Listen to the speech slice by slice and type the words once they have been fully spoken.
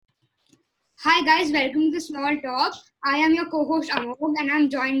Hi guys, welcome to the Small Talk. I am your co-host Amog and I'm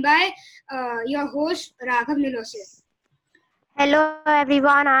joined by your host Raghav Nilose. Hello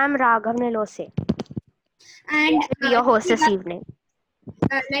everyone, I am Raghav Nilose. And I'll be your host this evening.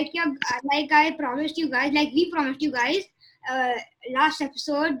 like I promised you guys, like we promised you guys uh, last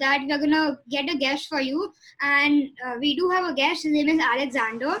episode that we are gonna get a guest for you, and we do have a guest. His name is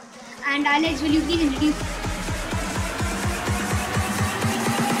Zander. And Alex, will you please introduce?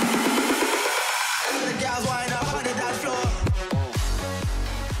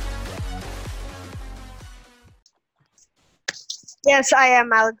 Yes, I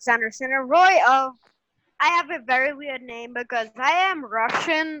am Alexander Sina. Roy, I have a very weird name because I am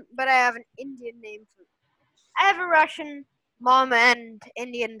Russian, but I have an Indian name too. I have a Russian mom and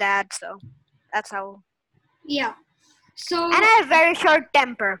Indian dad, so that's how. Yeah. So And I have very short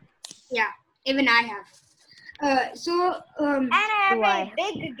temper. yeah, even I have. And I have a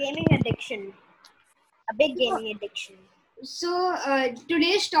big gaming addiction. A big gaming addiction. So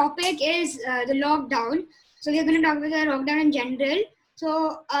today's topic is the lockdown. So we're going to talk about the lockdown in general.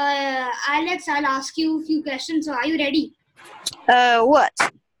 So Alex, I'll ask you a few questions. So are you ready? What?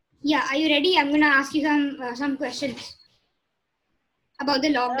 Yeah, are you ready? I'm going to ask you some questions about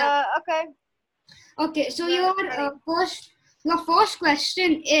the lockdown. Okay. Okay. So Ready. your first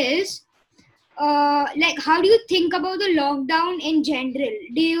question is like how do you think about the lockdown in general?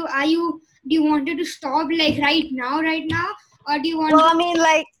 Do you want it to stop like right now, or do you want?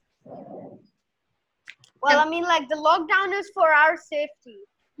 Well, I mean, like the lockdown is for our safety.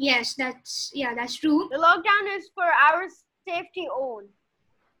 Yes, that's true. The lockdown is for our safety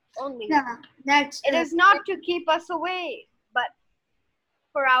only. Yeah, It is not to keep us away, but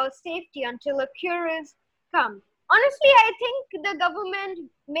for our safety until a cure is come. Honestly, I think the government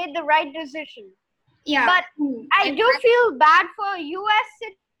made the right decision. Yeah, But I do feel bad for US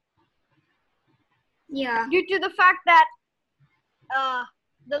citizens. Yeah, Due to the fact that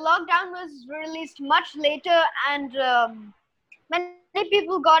the lockdown was released much later, and many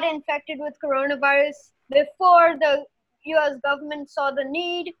people got infected with coronavirus before the US government saw the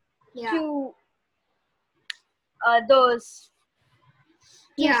need to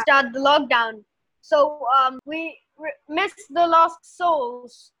start the lockdown. So we miss the lost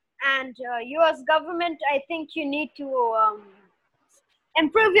souls, and US government, I think you need to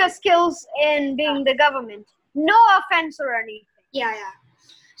improve your skills in being the government. No offense or anything. Yeah.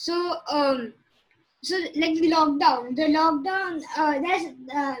 So so like the lockdown,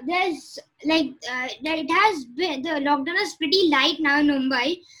 there's like it has been, the lockdown is pretty light now in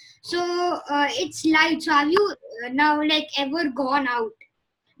Mumbai. So it's light. So have you now like ever gone out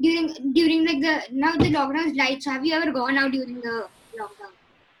during like now the lockdown is light? So have you ever gone out during the lockdown?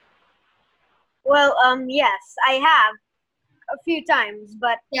 Well, yes, I have a few times,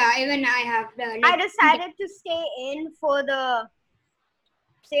 but yeah, even I have. I decided to stay in for the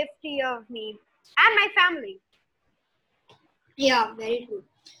safety of me and my family. Yeah, very true.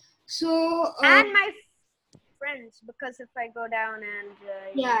 So and my friends, because if I go down and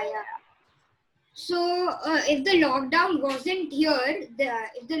yeah. So if the lockdown wasn't here, but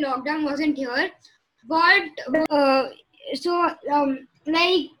if the lockdown wasn't here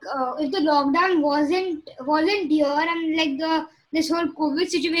and like this whole COVID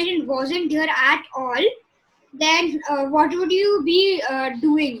situation wasn't here at all, then what would you be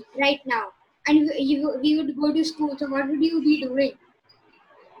doing right now? And we would go to school. So what would you be doing?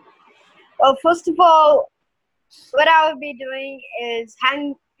 Well, first of all, what I would be doing is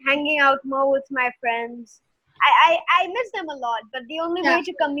hanging out more with my friends. I miss them a lot, but the only way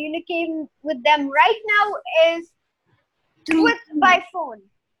to communicate with them right now is by phone.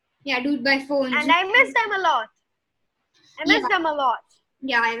 Yeah, do it by phone. And I miss them a lot. Them a lot.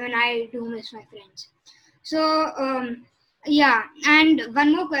 Yeah, even I do miss my friends. So, yeah, and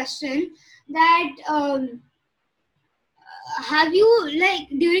one more question that have you like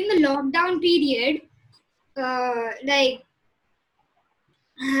during the lockdown period, like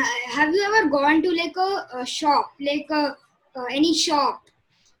have you ever gone to like a shop, like any shop,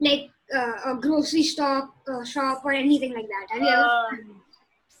 like a grocery shop or anything like that? Have you ever?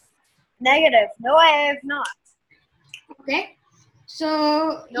 Negative. No, I have not. Okay.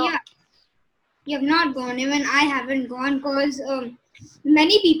 So yeah, you have not gone. Even I haven't gone because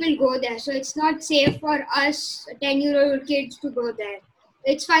many people go there. So it's not safe for us 10-year-old kids to go there.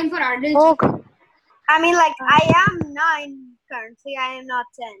 It's fine for adults. I mean, like I am 9 currently. I am not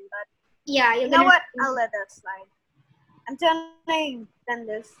 10, but yeah, you know what? I'll let that slide. I'm turning 10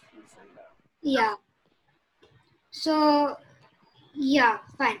 this December. Yeah. So yeah,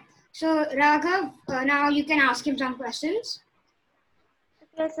 fine. So Raghav, now you can ask him some questions.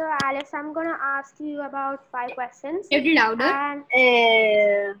 Okay, so Alex, I'm gonna ask you about 5 questions, Little louder. and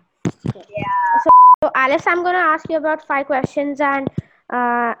Uh, yeah. so Alex, I'm gonna ask you about 5 questions, and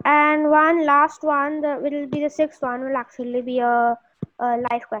one last one that will be the sixth one will actually be a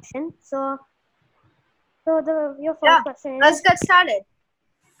live question. So the your Yeah. first question Let's is, get started.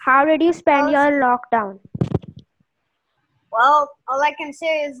 how did you spend Well, your lockdown? well, all I can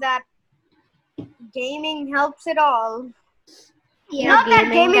say is that gaming helps it all. Yeah. Not that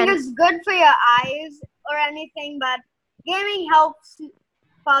Gaming gaming and is good for your eyes or anything, but gaming helps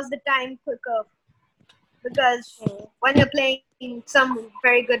pass the time quicker because when you're playing some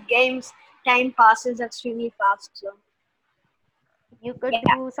very good games, time passes extremely fast. So you could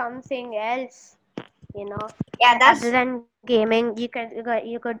yeah, do something else, you know, yeah, other that's than gaming. You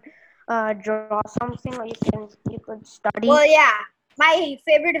could draw something, or you could study. well, yeah. My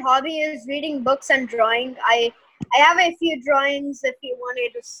favorite hobby is reading books and drawing. I have a few drawings if you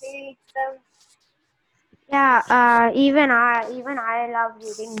wanted to see them. Yeah, even I love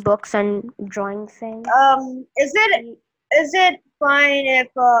reading books and drawing things. Is it fine if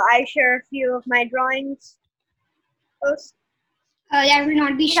I share a few of my drawings first? That will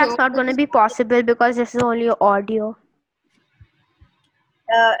not be That's shown. not going to be possible because this is only audio.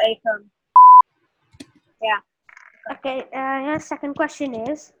 Akam. Yeah. Okay, your second question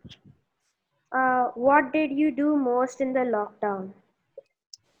is, what did you do most in the lockdown?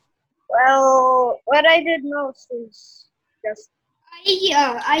 Well, what I did most is just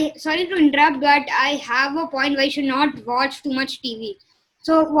I sorry to interrupt, but I have a point where you should not watch too much TV.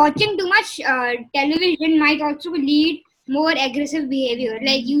 So watching too much television might also lead more aggressive behavior.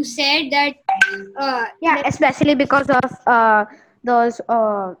 Like you said that, Yeah, like, especially because of those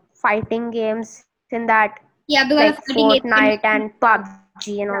fighting games in that, yeah, like because of fighting games, Fortnite and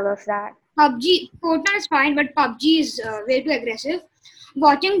PUBG and all of that. PUBG, Fortnite is fine, but PUBG is way too aggressive.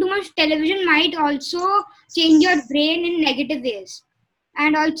 Watching too much television might also change your brain in negative ways.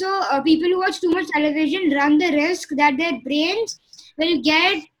 And also, people who watch too much television run the risk that their brains will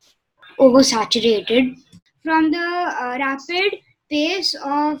get oversaturated from the rapid pace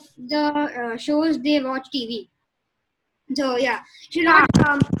of the shows they watch TV. So yeah, should not.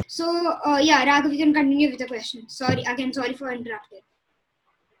 Yeah, Yeah, Raghav, you can continue with the question. Sorry again. Sorry for interrupting.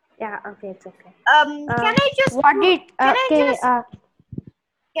 yeah, okay, it's okay. can I just What did can I okay? just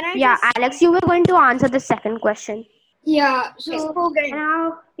can I Yeah, just Alex, you were going to answer the second question. Yeah. okay, So And again?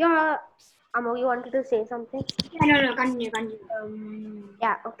 now, yeah, Amo, you wanted to say something? yeah, no, continue, continue.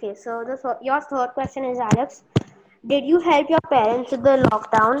 Yeah, okay. So your third question is, Alex, did you help your parents with the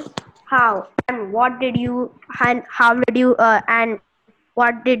lockdown? How and what did you and how did you and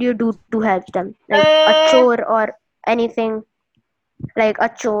what did you do to help them? Like a Uh, chore or anything, like a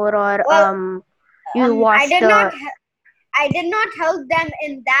chore or well, you I wash did not the. I did not help them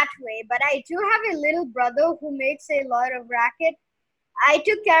in that way, but I do have a little brother who makes a lot of racket. I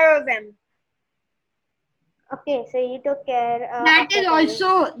took care of him. Okay, so you took care That of is your parents.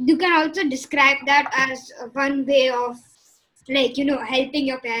 also, you can also describe that as one way of, like, helping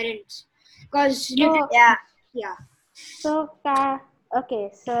your parents, because literally, So Yeah. yeah.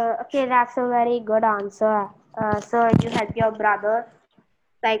 okay, that's a very good answer. So you help your brother.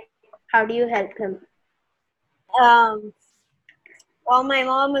 Like, how do you help him? Um, while my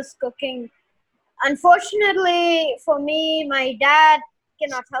mom is cooking. Unfortunately for me, my dad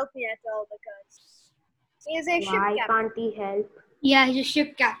cannot help me at all because he is a ship Why captain. can't he help? Yeah, he's a ship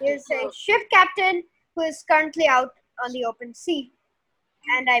He captain. is a ship captain who is currently out on the open sea,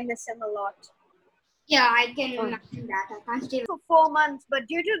 and I miss him a lot. Yeah, I can Oh, imagine that. I can't stay. For 4 months, but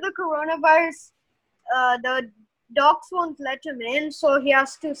due to the coronavirus, the docks won't let him in, so he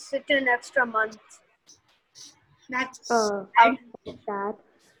has to sit an extra month That's out. that.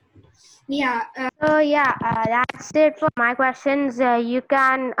 yeah. So yeah, that's it for my questions. You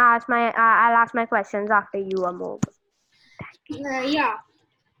can ask my. I'll ask my questions after you, Amol. Yeah.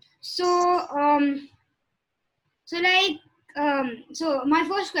 So like so my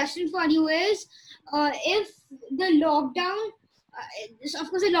first question for you is, if the lockdown, of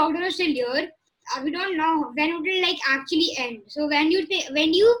course the lockdown is still here. We don't know when it will like actually end. So when do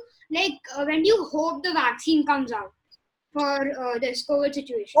you hope the vaccine comes out for this COVID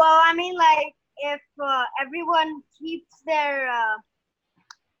situation? Well, I mean, like if everyone keeps their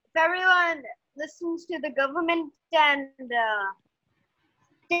if everyone listens to the government and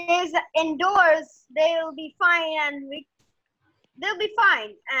stays indoors, they'll be fine.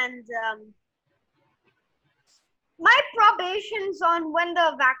 And my probations on when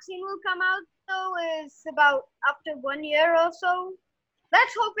the vaccine will come out though is about after 1 year or so.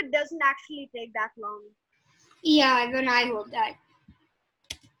 Let's hope it doesn't actually take that long. Yeah, even I hope that.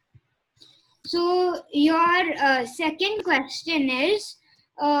 So your second question is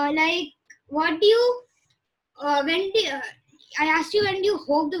like, what do you when do I asked you, when do you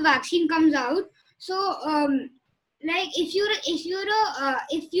hope the vaccine comes out? So like, if you're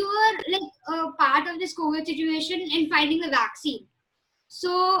like a part of this COVID situation in finding the vaccine,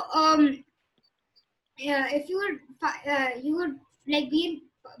 so if you would like be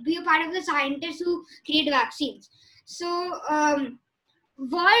a part of the scientists who create vaccines. So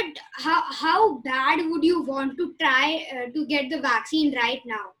how bad would you want to try to get the vaccine right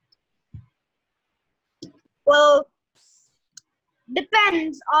now? Well,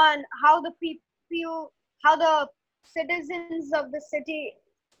 depends on how the people, how the citizens of the city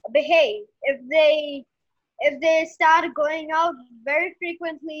behave. If they start going out very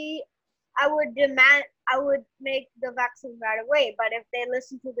frequently, I would make the vaccine right away. But if they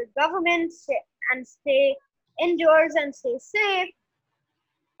listen to the government and stay indoors and stay safe,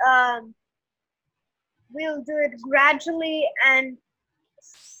 um, we'll do it gradually and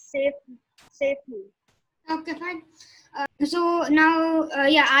safely. Okay, fine. So now,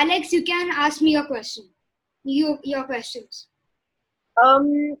 yeah, Alex, you can ask me your question. Your questions.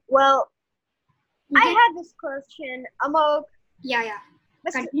 Well, You I can, had this question, Amog, yeah.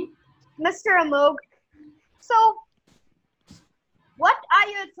 Mr. Continue. Mr. Amog. So, what are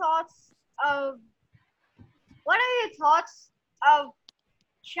your thoughts of what are your thoughts of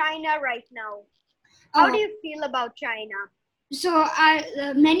China right now? How do Oh, you feel about China? so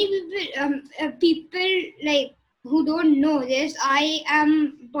many people like who don't know this. I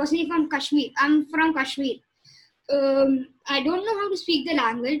am personally from Kashmir. I'm from Kashmir. I don't know how to speak the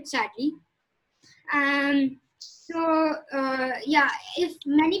language, sadly. So yeah, if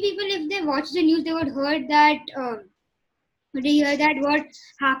many people, if they watch the news, they would heard that. They hear that what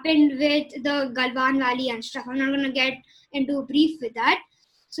happened with the Galwan Valley and stuff. I'm not gonna get into brief with that.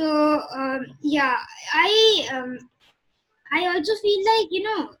 So yeah, I also feel like,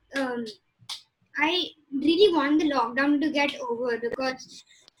 I really want the lockdown to get over, because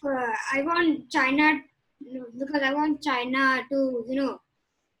I want China to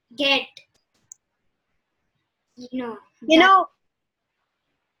get You that. know, What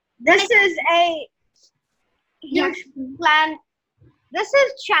this is a yeah. huge plan. This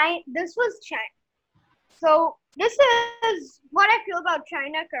is China. This was China. So this is what I feel about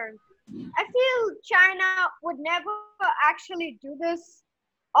China currently. I feel China would never actually do this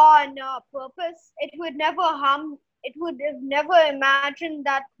on purpose. It would never harm. It would have never imagined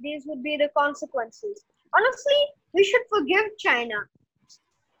that these would be the consequences. Honestly, we should forgive China.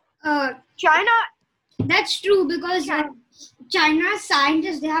 Uh, China, that's true, because China. China's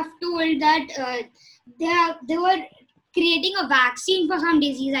scientists, they have told that they were creating a vaccine for some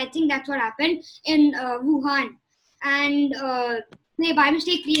disease. I think that's what happened in Wuhan, and they by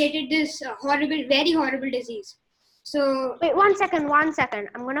mistake created this horrible, very horrible disease. So, Wait, 1 second, 1 second.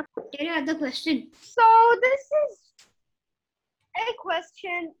 I'm gonna. get your other question. So this is a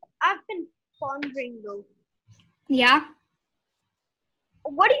question I've been pondering though. Yeah.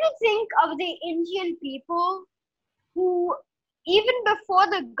 What do you think of the Indian people who, even before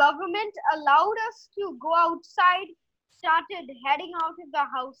the government allowed us to go outside, started heading out of the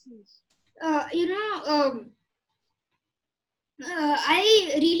houses? Uh, you know, um,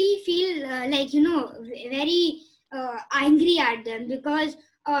 I really feel very angry at them,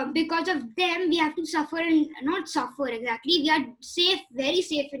 because of them we have to suffer, and not suffer exactly. We are safe, very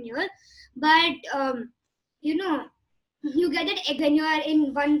safe in here, but you know, you get it when you are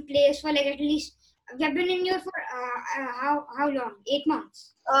in one place for like at least. We have been in here for how long? 8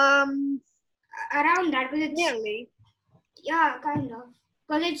 months, Um, around that. But it's, Nearly. yeah, kind of,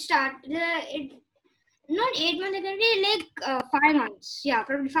 because it started it not 8 months, exactly, like 5 months. Yeah,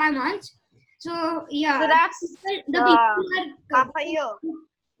 probably 5 months. So yeah, So that's the people who half a year.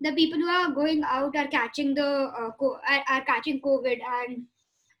 the people who are going out are catching are catching COVID, and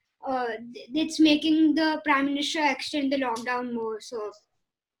it's making the prime minister extend the lockdown more. So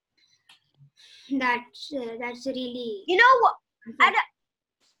that's really You know what? unfair.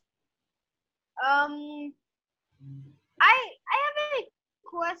 Um, I have a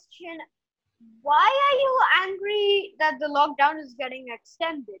question. Why are you angry that the lockdown is getting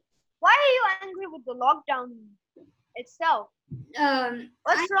extended? Why are you angry with the lockdown itself? I,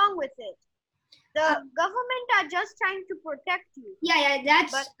 What's wrong with it? The uh, government are just trying to protect you. yeah,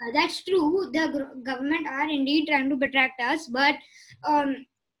 But that's true. The government are indeed trying to protect us, but um,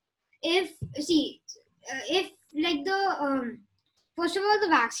 if see if like the first of all, the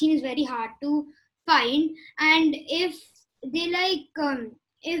vaccine is very hard to find, and if they like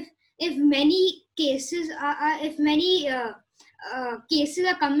if many cases are if many cases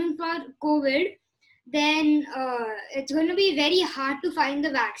are coming for COVID, then it's going to be very hard to find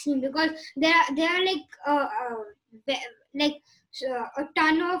the vaccine, because there are like a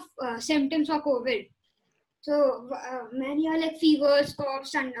ton of symptoms for COVID. So many are like fevers,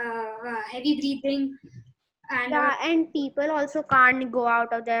 coughs, and heavy breathing, and Yeah, and people also can't go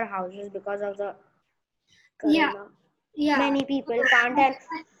out of their houses because of the yeah, corona. yeah, Many people can't,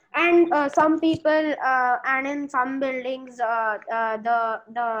 and some people and in some buildings the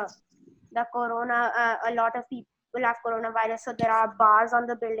corona a lot of people have coronavirus, so there are bars on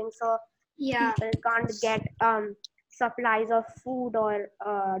the building, so yeah, people can't get supplies of food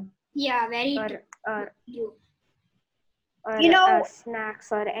yeah, very or or, true. You know,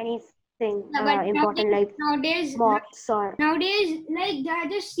 snacks or anything Yeah, but important like nowadays, mops or like they're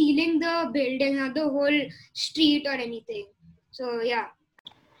just sealing the building, not the whole street or anything. So yeah.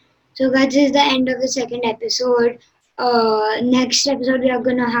 So guys, this is the end of the second episode. Next episode we are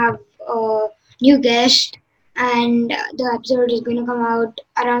gonna have a new guest, and the episode is gonna come out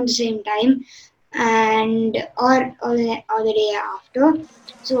around the same time, and or the day after.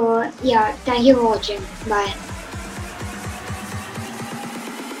 So yeah, thank you for watching. Bye.